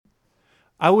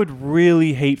I would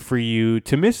really hate for you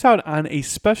to miss out on a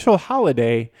special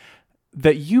holiday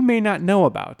that you may not know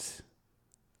about.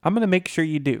 I'm going to make sure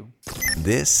you do.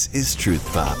 This is Truth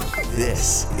Pop.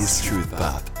 This is Truth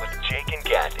Pop. With Jake and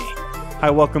Kathy.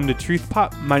 Hi, welcome to Truth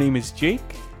Pop. My name is Jake.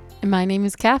 And my name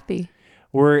is Kathy.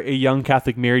 We're a young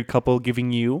Catholic married couple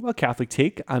giving you a Catholic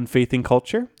take on faith and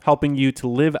culture, helping you to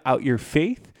live out your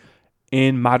faith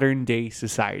in modern day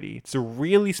society. It's a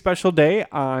really special day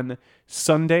on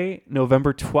Sunday,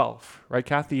 November 12th, right,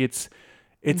 Kathy? It's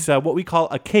what we call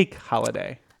a cake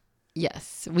holiday.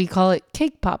 Yes, we call it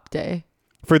Cake Pop Day.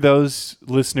 For those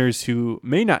listeners who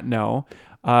may not know,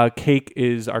 Cake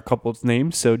is our couple's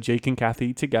name, so Jake and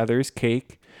Kathy together is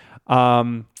Cake.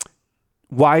 Why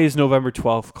is November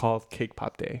 12th called Cake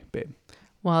Pop Day, babe?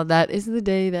 Well, that is the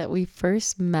day that we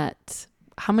first met.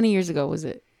 How many years ago was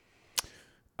it?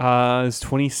 It's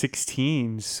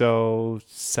 2016, so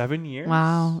 7 years.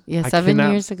 Wow. Yeah, 7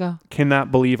 years ago.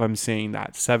 Cannot believe I'm saying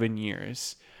that. 7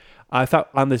 years. I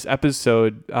thought on this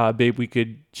episode, babe, we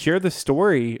could share the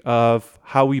story of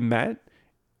how we met.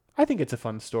 I think it's a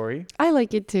fun story. I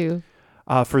like it too.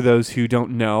 For those who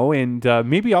don't know, and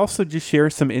maybe also just share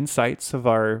some insights of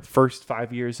our first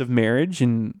 5 years of marriage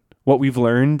and what we've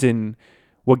learned and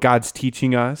what God's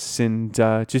teaching us, and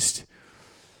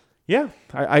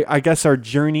I guess our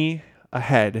journey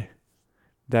ahead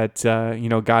that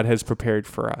God has prepared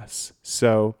for us.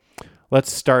 So let's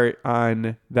start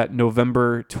on that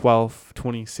November 12th,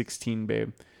 2016,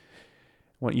 babe.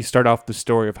 Why don't you start off the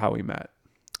story of how we met?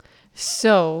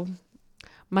 So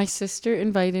my sister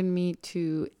invited me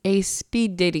to a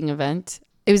speed dating event.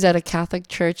 It was at a Catholic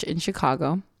church in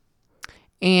Chicago.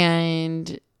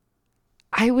 And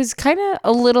I was kind of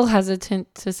a little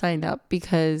hesitant to sign up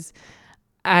because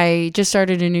I just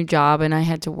started a new job and I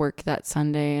had to work that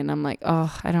Sunday. And I'm like,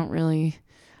 I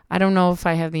don't know if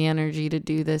I have the energy to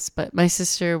do this. But my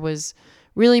sister was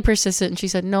really persistent and she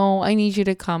said, no, I need you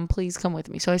to come. Please come with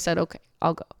me. So I said, okay,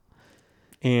 I'll go.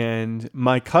 And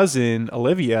my cousin,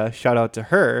 Olivia, shout out to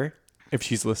her if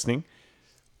she's listening.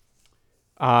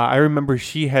 I remember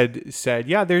she had said,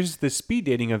 yeah, there's this speed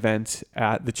dating event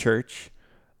at the church.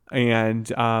 And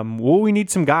we need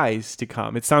some guys to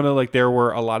come. It sounded like there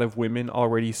were a lot of women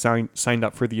already signed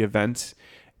up for the event.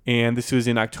 And this was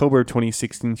in October of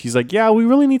 2016. She's like, yeah, we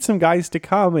really need some guys to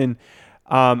come. And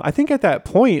I think at that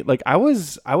point, like I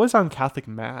was on Catholic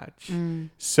Match.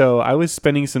 So I was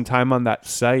spending some time on that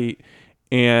site.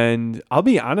 And I'll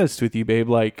be honest with you, babe,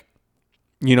 like,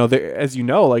 as you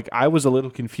know, like I was a little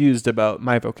confused about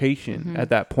my vocation at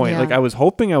that point. Yeah. Like I was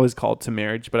hoping I was called to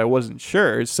marriage, but I wasn't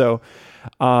sure. So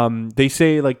they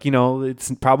say like,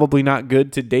 it's probably not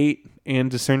good to date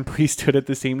and discern priesthood at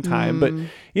the same time. But,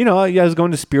 I was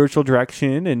going to spiritual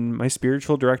direction and my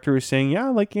spiritual director was saying, yeah,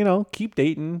 like, keep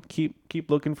dating, keep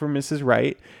looking for Mrs.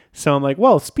 Right. So I'm like,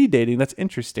 well, speed dating, that's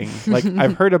interesting. Like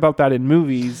I've heard about that in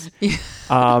movies.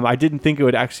 I didn't think it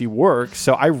would actually work.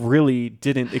 So I really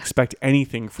didn't expect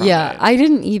anything from it. Yeah, I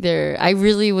didn't either. I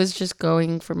really was just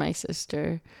going for my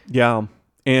sister. Yeah.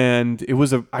 And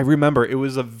I remember it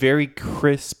was a very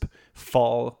crisp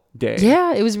fall day.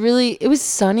 Yeah, it was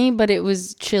sunny, but it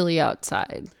was chilly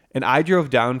outside. And I drove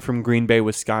down from Green Bay,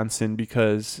 Wisconsin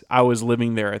because I was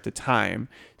living there at the time.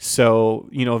 So,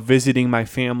 visiting my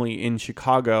family in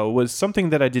Chicago was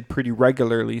something that I did pretty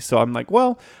regularly. So I'm like,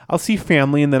 well, I'll see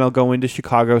family and then I'll go into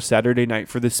Chicago Saturday night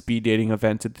for the speed dating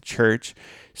event at the church.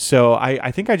 So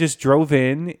I think I just drove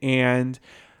in and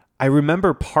I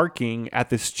remember parking at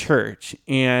this church.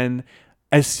 And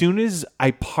as soon as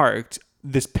I parked,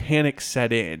 this panic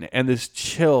set in and this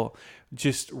chill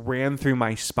just ran through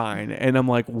my spine. And I'm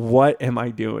like, what am I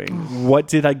doing? What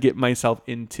did I get myself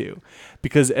into?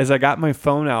 Because as I got my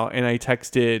phone out and I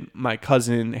texted my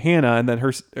cousin Hannah and then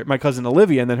my cousin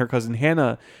Olivia and then her cousin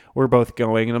Hannah were both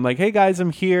going. And I'm like, hey guys,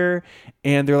 I'm here.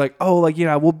 And they're like, oh, like,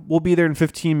 we'll be there in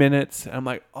 15 minutes. And I'm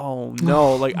like, oh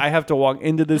no, like I have to walk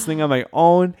into this thing on my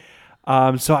own.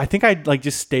 So I think I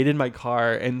just stayed in my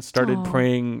car and started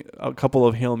praying a couple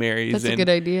of Hail Marys. That's a good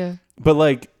idea. But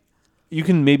like, you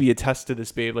can maybe attest to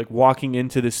this, babe, like walking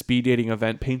into the speed dating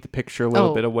event, paint the picture a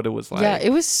little bit of what it was like. Yeah, it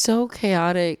was so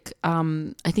chaotic.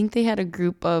 I think they had a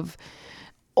group of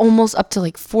almost up to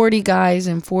like 40 guys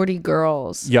and 40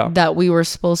 girls that we were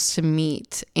supposed to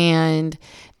meet. And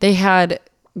they had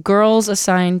girls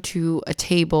assigned to a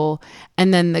table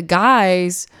and then the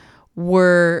guys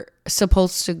were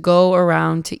supposed to go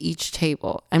around to each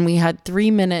table, and we had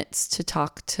 3 minutes to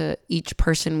talk to each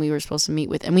person we were supposed to meet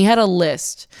with, and we had a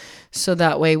list so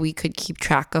that way we could keep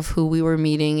track of who we were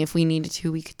meeting. If we needed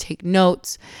to, we could take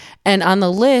notes. And on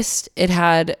the list it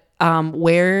had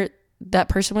where that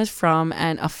person was from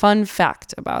and a fun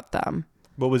fact about them.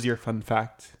 What was your fun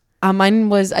fact? Mine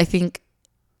was that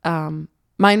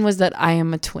I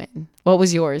am a twin. What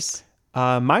was yours?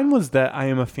 Mine was that I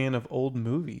am a fan of old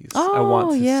movies. I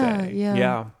want to say.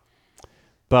 Yeah.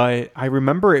 But I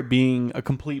remember it being a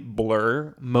complete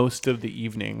blur most of the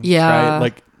evening. Yeah. Right?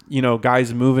 Like,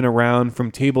 guys moving around from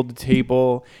table to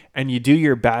table, and you do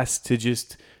your best to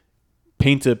just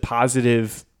paint a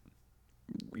positive,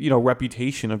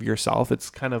 reputation of yourself. It's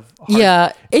kind of hard.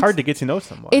 Yeah. It's hard to get to know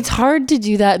someone. It's hard to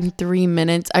do that in 3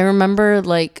 minutes. I remember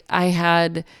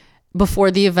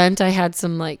before the event, I had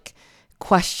some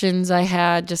questions I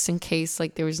had just in case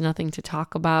there was nothing to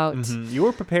talk about. Mm-hmm. You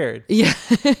were prepared. Yeah.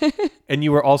 And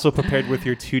you were also prepared with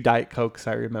your 2 Diet Cokes,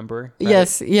 I remember. Right?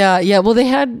 Yes. Yeah. Well, they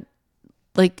had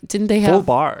didn't they have a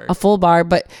full bar?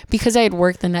 But because I had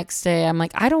worked the next day, I'm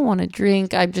like, I don't want to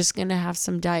drink. I'm just going to have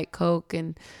some Diet Coke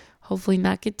and hopefully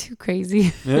not get too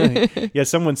crazy. Yeah.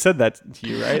 Someone said that to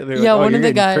you, right? They were yeah. Like, one of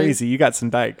the guys, crazy. You got some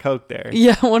Diet Coke there.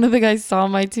 Yeah. One of the guys saw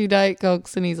my 2 Diet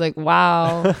Cokes and he's like,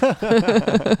 wow.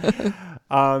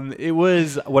 It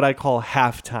was what I call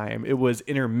halftime. It was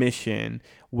intermission,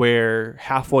 where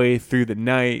halfway through the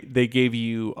night, they gave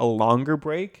you a longer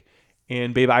break.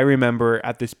 And babe, I remember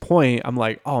at this point, I'm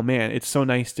like, oh man, it's so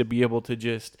nice to be able to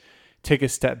just take a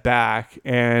step back.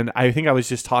 And I think I was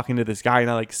just talking to this guy, and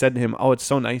I said to him, oh, it's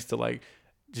so nice to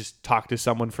just talk to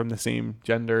someone from the same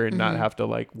gender and not have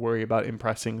to worry about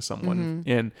impressing someone.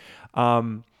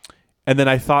 And then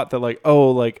I thought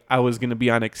that I was going to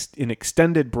be on an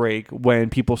extended break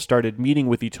when people started meeting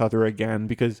with each other again,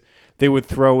 because they would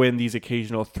throw in these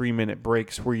occasional 3-minute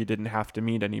breaks where you didn't have to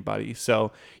meet anybody.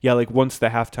 So yeah, once the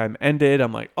halftime ended,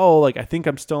 I'm like, oh, I think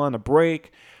I'm still on a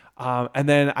break. And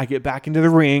then I get back into the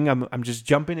ring. I'm just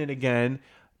jumping in again.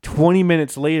 20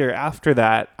 minutes later, after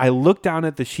that, I look down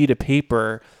at the sheet of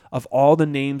paper of all the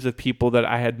names of people that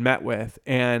I had met with,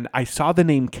 and I saw the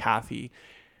name Kathy.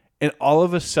 And all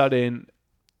of a sudden,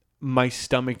 my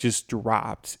stomach just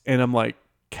dropped. And I'm like,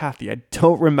 Kathy, I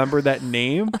don't remember that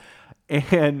name.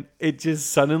 And it just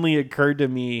suddenly occurred to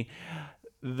me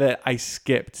that I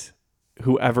skipped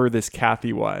whoever this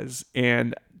Kathy was.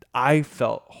 And I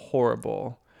felt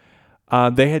horrible.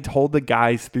 They had told the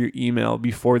guys through email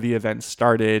before the event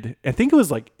started. I think it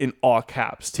was in all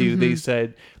caps too. Mm-hmm. They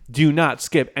said, do not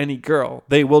skip any girl.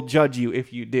 They will judge you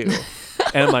if you do.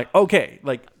 And I'm like, okay,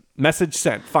 message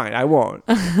sent. Fine, I won't.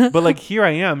 But here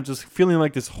I am just feeling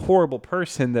like this horrible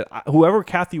person that whoever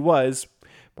Kathy was,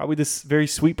 probably this very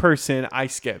sweet person, I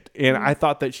skipped. And I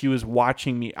thought that she was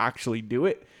watching me actually do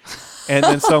it. And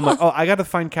then so I'm like, oh, I got to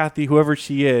find Kathy, whoever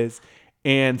she is.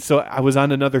 And so I was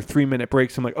on another 3-minute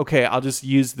break. So I'm like, okay, I'll just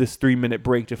use this 3-minute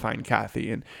break to find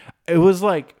Kathy. And it was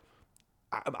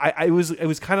it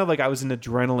was kind of I was in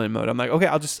adrenaline mode. I'm like, okay,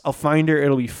 I'll find her.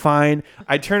 It'll be fine.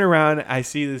 I turn around, I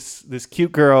see this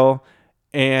cute girl,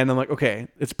 and I'm like, okay,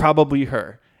 it's probably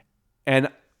her. And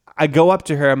I go up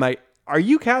to her. I'm like, are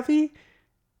you Kathy?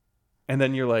 And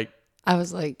then you're like, I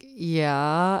was like,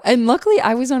 yeah. And luckily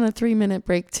I was on a 3-minute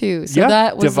break too. So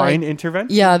that was divine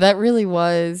intervention. Yeah, that really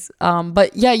was.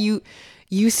 But yeah, you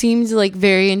seemed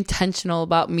very intentional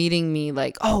about meeting me.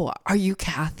 Oh, are you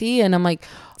Kathy? And I'm like,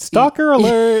 stalker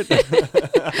alert.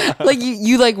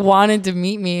 you wanted to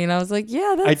meet me, and I was like,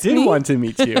 yeah, that's I did me. Want to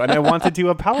meet you, and I wanted to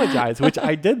apologize, which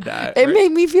I did that. It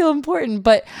made me feel important,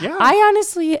 but yeah. I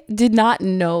honestly did not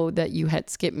know that you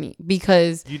had skipped me,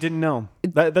 because you didn't know.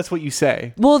 That's what you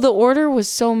say. Well, the order was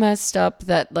so messed up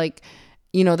that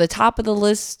the top of the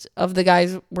list of the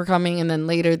guys were coming, and then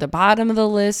later the bottom of the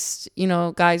list,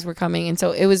 guys were coming. And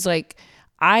so it was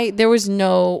there was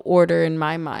no order in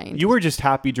my mind. You were just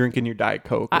happy drinking your Diet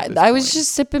Coke. I was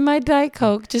just sipping my Diet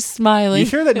Coke, just smiling. You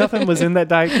sure that nothing was in that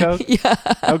Diet Coke? Yeah.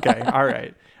 Okay. All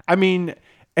right. I mean,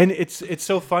 and it's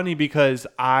so funny because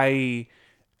I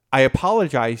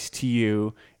apologized to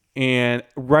you, and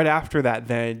right after that,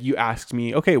 then you asked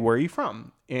me, okay, where are you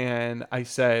from? And I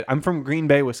said, I'm from Green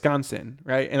Bay, Wisconsin,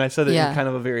 right? And I said that in kind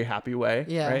of a very happy way,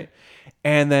 right?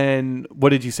 And then what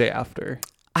did you say after?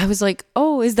 I was like,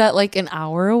 oh, is that an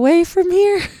hour away from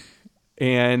here?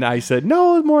 And I said,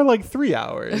 no, more like 3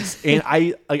 hours. And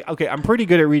okay, I'm pretty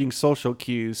good at reading social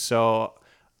cues. So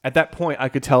at that point, I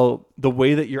could tell the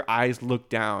way that your eyes look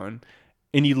down,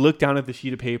 and you look down at the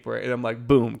sheet of paper, and I'm like,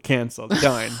 boom, canceled,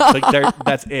 done.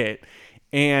 That's it.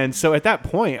 And so at that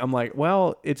point, I'm like,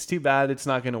 well, it's too bad it's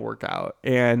not going to work out.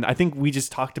 And I think we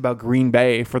just talked about Green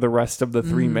Bay for the rest of the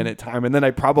 3-minute time. And then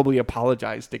I probably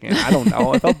apologized again. I don't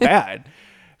know. I felt bad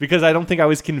because I don't think I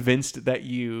was convinced that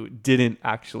you didn't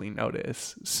actually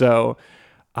notice. So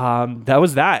that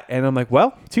was that. And I'm like,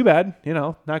 well, too bad,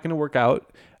 not going to work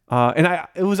out. And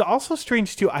it was also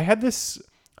strange too. I had this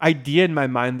idea in my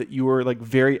mind that you were like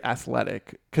very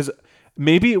athletic, because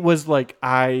maybe it was like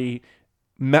I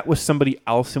met with somebody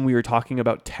else and we were talking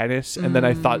about tennis, and then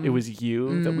I thought it was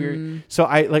you that we were. So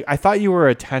I thought you were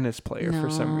a tennis player for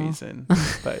some reason,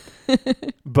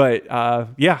 but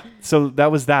yeah. So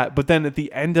that was that. But then at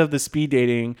the end of the speed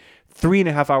dating,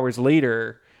 3.5 hours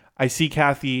later, I see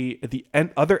Kathy at the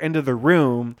other end of the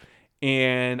room,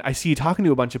 and I see you talking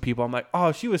to a bunch of people. I'm like,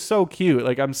 oh, she was so cute.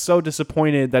 Like, I'm so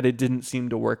disappointed that it didn't seem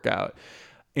to work out.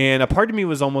 And a part of me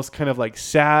was almost kind of like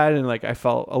sad, and like I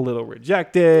felt a little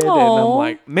rejected. Aww. And I'm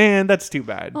like, man, that's too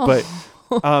bad. Aww.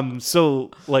 But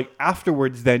so like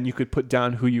afterwards, then you could put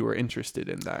down who you were interested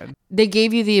in then. They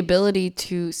gave you the ability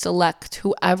to select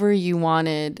whoever you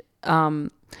wanted.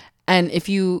 And if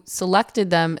you selected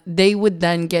them, they would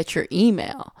then get your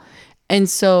email. And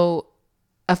so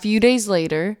a few days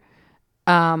later,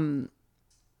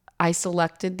 I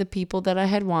selected the people that I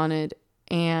had wanted,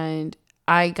 and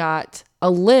I got a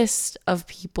list of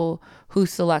people who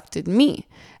selected me.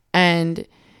 And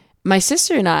my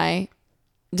sister and I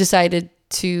decided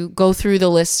to go through the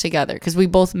list together because we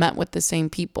both met with the same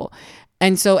people.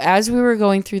 And so as we were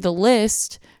going through the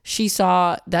list, she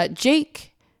saw that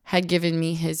Jake had given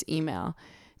me his email,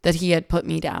 that he had put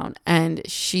me down. And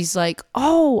she's like,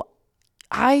 oh,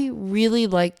 I really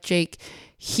like Jake.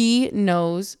 He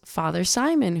knows Father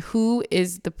Simon, who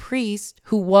was the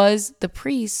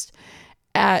priest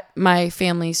at my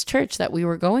family's church that we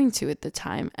were going to at the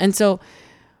time. And so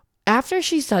after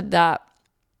she said that,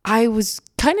 I was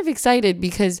kind of excited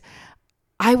because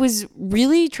I was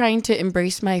really trying to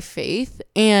embrace my faith,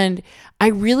 and I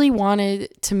really wanted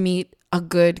to meet a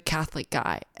good Catholic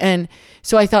guy. And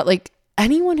so I thought, like,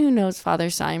 anyone who knows Father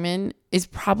Simon is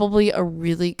probably a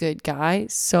really good guy.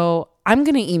 So I'm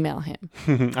going to email him.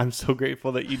 I'm so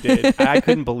grateful that you did. I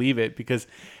couldn't believe it because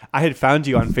I had found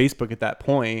you on Facebook at that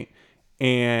point.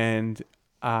 And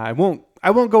I won't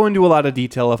go into a lot of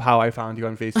detail of how I found you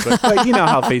on Facebook, but you know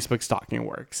how Facebook stalking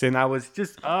works. And I was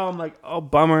just, I'm like, oh,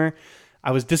 bummer.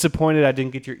 I was disappointed I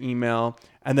didn't get your email.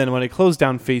 And then when I closed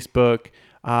down Facebook,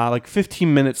 like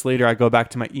 15 minutes later, I go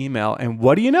back to my email, and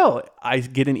what do you know? I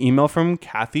get an email from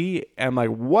Kathy, and I'm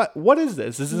like, what is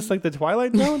this? Is this like the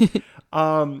Twilight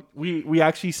Zone? We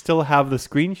actually still have the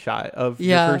screenshot of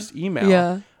your first email.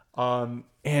 Yeah.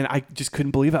 And I just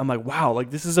couldn't believe it. I'm like, wow,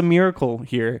 like this is a miracle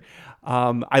here.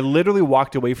 I literally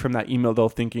walked away from that email though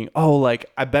thinking, oh, like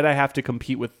I bet I have to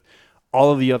compete with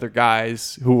all of the other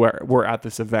guys who were at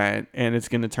this event, and it's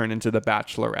going to turn into The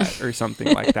Bachelorette or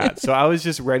something like that. So I was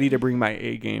just ready to bring my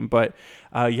A game. But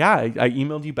I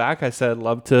emailed you back. I said,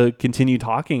 love to continue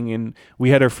talking. And we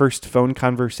had our first phone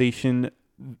conversation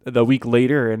the week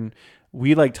later, and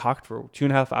we like talked for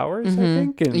 2.5 hours, I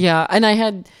think. And yeah.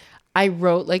 And I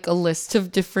wrote like a list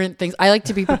of different things. I like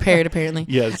to be prepared, apparently.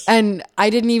 Yes. And I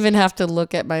didn't even have to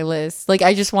look at my list. Like,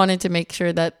 I just wanted to make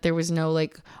sure that there was no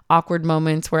like awkward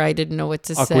moments where I didn't know what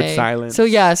to say. Awkward silence. So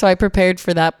yeah, so I prepared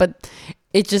for that. But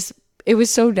it was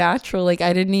so natural. Like,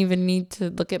 I didn't even need to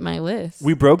look at my list.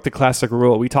 We broke the classic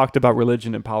rule. We talked about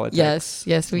religion and politics.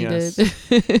 Yes, we did.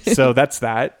 So that's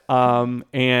that.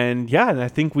 And I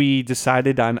think we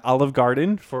decided on Olive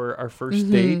Garden for our first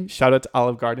date. Shout out to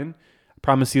Olive Garden.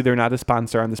 Promise you they're not a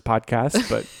sponsor on this podcast,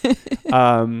 but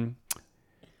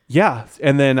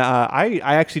and then I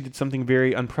actually did something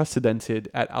very unprecedented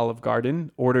at Olive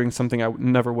Garden, ordering something I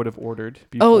never would have ordered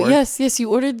before. Oh, yes, you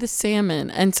ordered the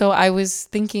salmon. And so I was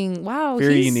thinking, wow,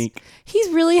 very unique. He's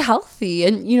really healthy.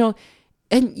 And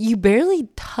and you barely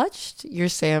touched your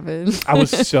salmon. I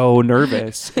was so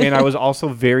nervous. And I was also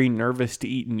very nervous to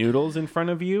eat noodles in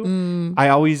front of you. I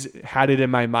always had it in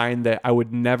my mind that I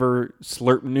would never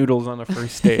slurp noodles on a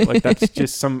first date. Like, that's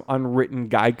just some unwritten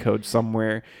guide code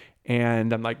somewhere.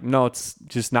 And I'm like, no, it's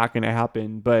just not going to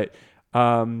happen. But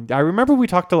I remember we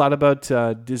talked a lot about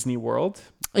Disney World.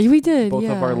 We did. Both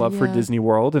of our love for Disney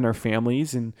World and our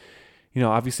families, and,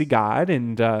 obviously God.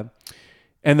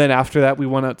 And then after that, we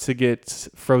went out to get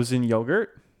frozen yogurt.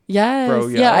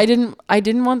 Yes. Yeah, I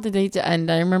didn't want the date to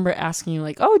end. I remember asking you,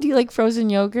 like, oh, do you like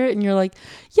frozen yogurt? And you're like,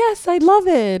 yes, I love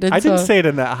it. And I didn't say it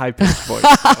in that high-pitched voice.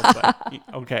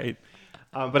 Okay.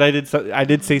 But I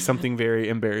did say something very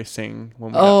embarrassing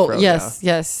when we got frozen.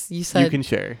 Yes. You said. You can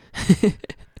share.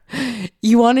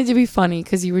 You wanted to be funny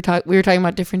because we were talking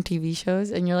about different TV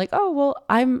shows, and you're like, oh, well,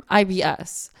 I'm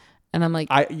IBS. And I'm like,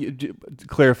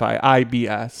 clarify,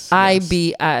 IBS.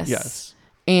 IBS. Yes.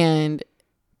 And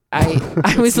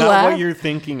I was not what you're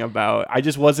thinking about. I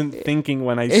just wasn't thinking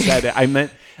when I said it. I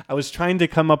meant I was trying to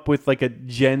come up with like a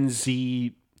Gen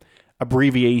Z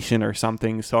abbreviation or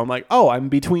something. So I'm like, oh, I'm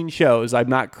between shows. I'm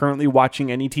not currently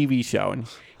watching any TV show. And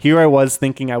here I was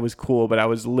thinking I was cool, but I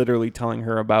was literally telling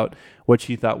her about what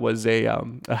she thought was a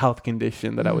health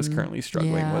condition that I was currently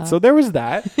struggling with. So there was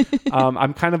that.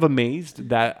 I'm kind of amazed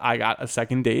that I got a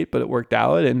second date, but it worked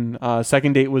out. And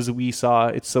second date was we saw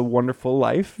It's a Wonderful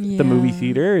Life at the movie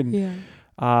theater. And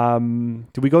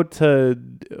did we go to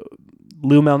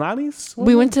Lou Malnati's?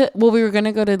 We went to, we were going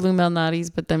to go to Lou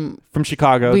Malnati's, but then from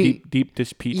Chicago, deep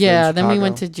dish pizza. Yeah, then we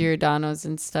went to Giordano's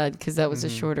instead because that was a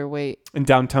shorter wait. In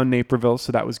downtown Naperville,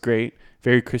 so that was great.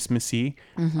 Very Christmassy.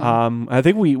 I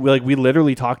think we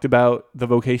literally talked about the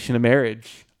vocation of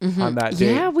marriage on that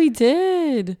day. Yeah, we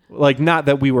did. Like, not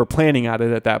that we were planning at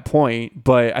it at that point,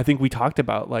 but I think we talked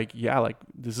about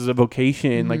this is a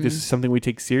vocation. Like, this is something we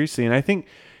take seriously. And I think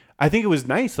it was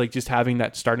nice, like, just having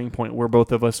that starting point where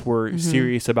both of us were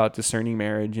serious about discerning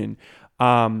marriage. And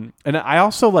I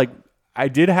also, I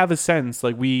did have a sense,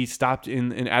 like, we stopped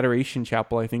in an Adoration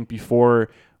Chapel, I think,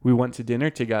 before we went to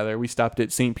dinner together. We stopped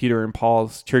at St. Peter and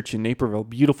Paul's Church in Naperville.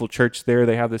 Beautiful church there.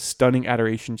 They have this stunning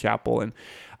Adoration Chapel. And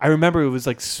I remember it was,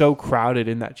 like, so crowded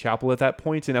in that chapel at that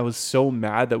point, and I was so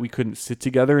mad that we couldn't sit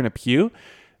together in a pew.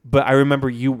 But I remember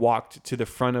you walked to the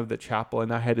front of the chapel,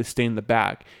 and I had to stay in the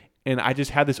back. And I just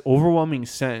had this overwhelming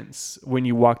sense when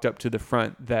you walked up to the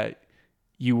front that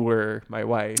you were my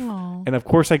wife. Aww. And of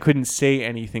course I couldn't say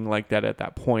anything like that at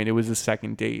that point. It was a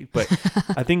second date, but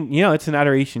I think, it's an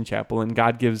Adoration Chapel, and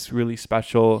God gives really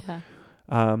special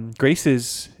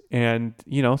graces. And,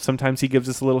 sometimes he gives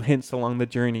us little hints along the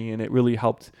journey, and it really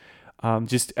helped.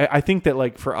 I think that,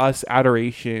 like, for us,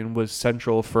 adoration was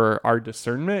central for our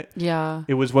discernment. Yeah.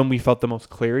 It was when we felt the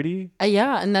most clarity.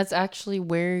 And that's actually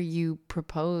where you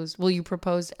proposed. Well, you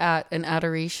proposed at an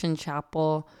Adoration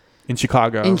Chapel in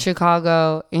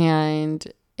Chicago.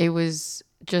 And it was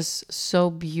just so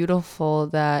beautiful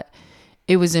that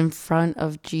it was in front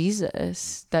of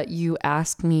Jesus that you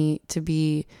asked me to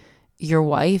be your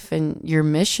wife and your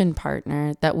mission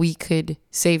partner, that we could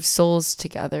save souls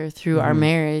together through our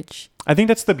marriage. I think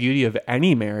that's the beauty of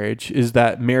any marriage, is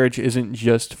that marriage isn't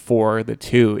just for the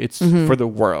two, it's for the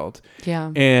world.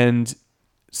 Yeah. And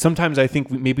sometimes I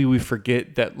think maybe we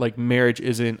forget that, like, marriage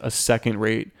isn't a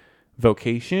second-rate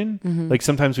vocation. Like,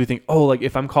 sometimes we think,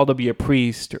 if I'm called to be a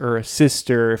priest or a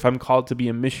sister, if I'm called to be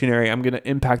a missionary, I'm going to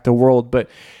impact the world. But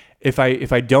if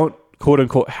I don't, quote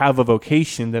unquote, have a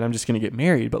vocation, then I'm just going to get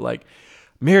married. But, like,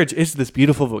 marriage is this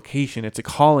beautiful vocation. It's a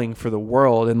calling for the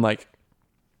world, and, like,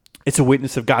 it's a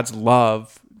witness of God's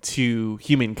love to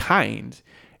humankind.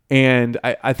 And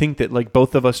I think that, like,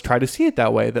 both of us try to see it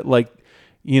that way, that, like,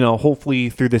 hopefully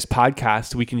through this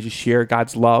podcast, we can just share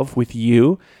God's love with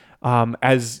you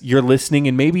as you're listening.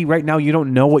 And maybe right now you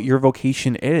don't know what your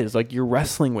vocation is, like, you're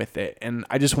wrestling with it. And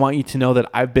I just want you to know that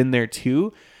I've been there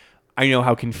too. I know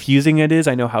how confusing it is.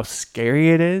 I know how scary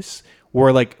it is.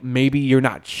 Where, like, maybe you're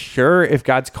not sure if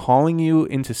God's calling you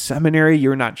into seminary.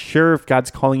 You're not sure if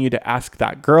God's calling you to ask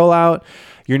that girl out.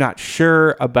 You're not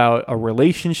sure about a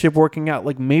relationship working out.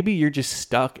 Like, maybe you're just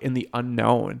stuck in the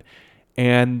unknown.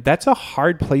 And that's a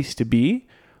hard place to be.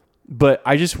 But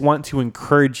I just want to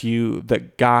encourage you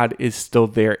that God is still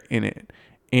there in it.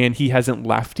 And he hasn't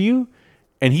left you.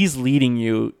 And he's leading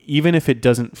you, even if it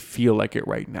doesn't feel like it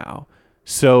right now.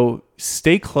 So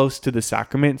stay close to the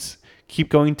sacraments. Keep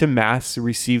going to Mass,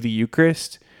 receive the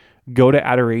Eucharist, go to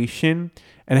adoration,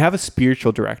 and have a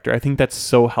spiritual director. I think that's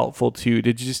so helpful too,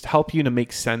 to just help you to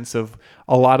make sense of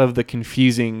a lot of the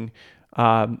confusing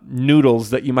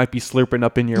noodles that you might be slurping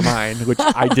up in your mind, which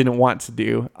I didn't want to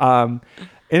do. And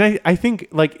I think,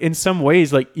 like, in some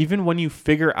ways, like, even when you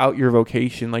figure out your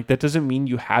vocation, like, that doesn't mean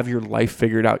you have your life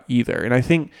figured out either. And I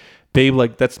think, babe,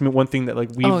 like, that's one thing that, like,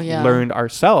 we've learned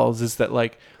ourselves, is that,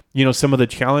 like, some of the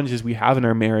challenges we have in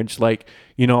our marriage, like,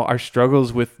 our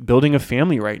struggles with building a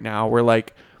family right now, we're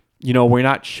like, we're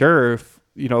not sure if,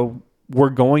 we're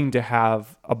going to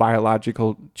have a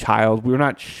biological child. We're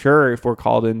not sure if we're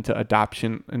called into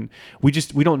adoption, and we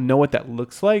don't know what that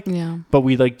looks like. Yeah. But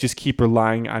we, like, just keep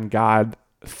relying on God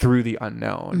through the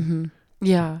unknown.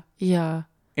 Yeah. Yeah.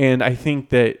 And I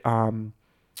think that,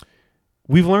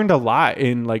 we've learned a lot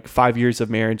in, like, 5 years of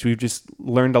marriage. We've just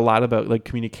learned a lot about, like,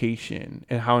 communication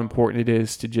and how important it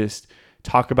is to just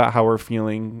talk about how we're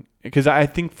feeling. Because I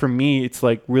think for me, it's,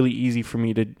 like, really easy for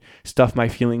me to stuff my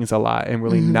feelings a lot and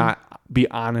really not be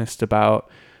honest about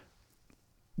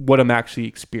what I'm actually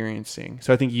experiencing.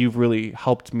 So I think you've really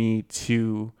helped me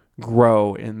to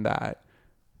grow in that.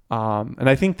 And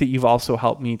I think that you've also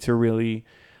helped me to really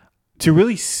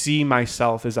see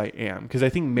myself as I am. Because I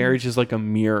think marriage is like a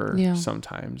mirror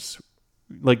sometimes.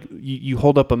 Like, you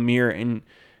hold up a mirror, and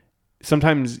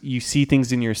sometimes you see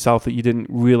things in yourself that you didn't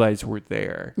realize were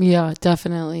there. Yeah,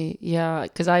 definitely. Yeah,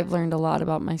 because I've learned a lot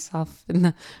about myself in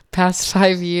the past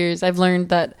 5 years. I've learned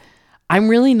that I'm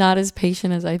really not as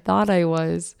patient as I thought I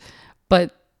was,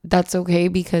 but that's okay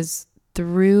because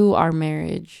through our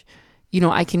marriage,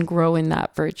 I can grow in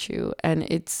that virtue, and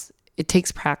it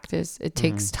takes practice, it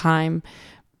takes time,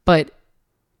 but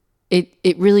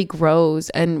it really grows.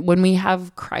 And when we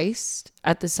have Christ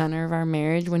at the center of our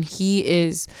marriage, when he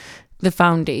is the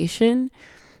foundation,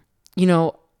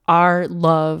 our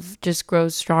love just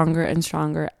grows stronger and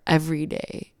stronger every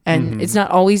day. And it's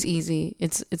not always easy.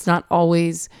 It's not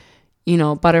always,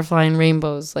 butterfly and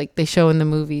rainbows like they show in the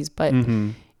movies, but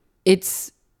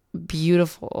it's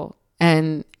beautiful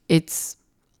and it's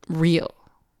real.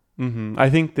 I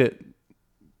think that,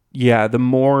 the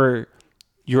more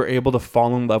you're able to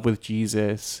fall in love with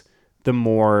Jesus, the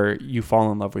more you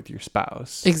fall in love with your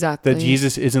spouse. Exactly. That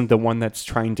Jesus isn't the one that's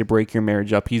trying to break your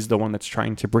marriage up. He's the one that's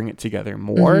trying to bring it together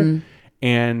more.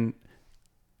 And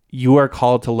you are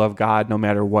called to love God no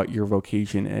matter what your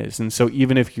vocation is. And so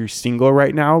even if you're single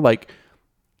right now, like,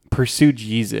 pursue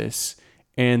Jesus.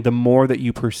 And the more that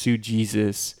you pursue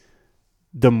Jesus,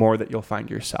 the more that you'll find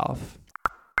yourself.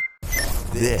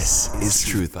 This is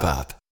Truth Pop.